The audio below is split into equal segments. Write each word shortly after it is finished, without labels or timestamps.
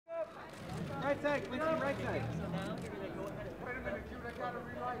Right side, Quincy, right side. Wait a minute, dude, I gotta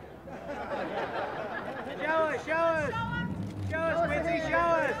relight it. Show us, show us. Show us, Quincy, show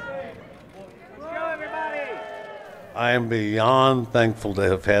us. Show everybody. I am beyond thankful to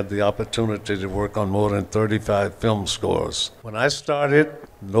have had the opportunity to work on more than 35 film scores. When I started,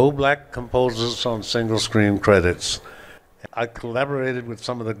 no black composers on single screen credits. I collaborated with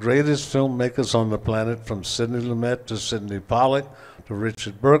some of the greatest filmmakers on the planet, from Sidney Lumet to Sidney Pollack to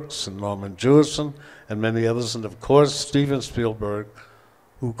Richard Brooks and Norman Jewison and many others, and of course Steven Spielberg,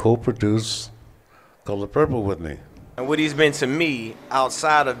 who co-produced Color Purple with me. And what he's been to me,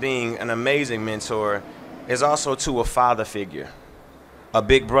 outside of being an amazing mentor, is also to a father figure, a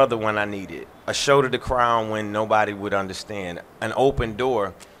big brother when I needed, a shoulder to cry on when nobody would understand, an open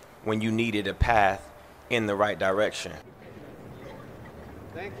door when you needed a path in the right direction.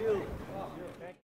 Thank you.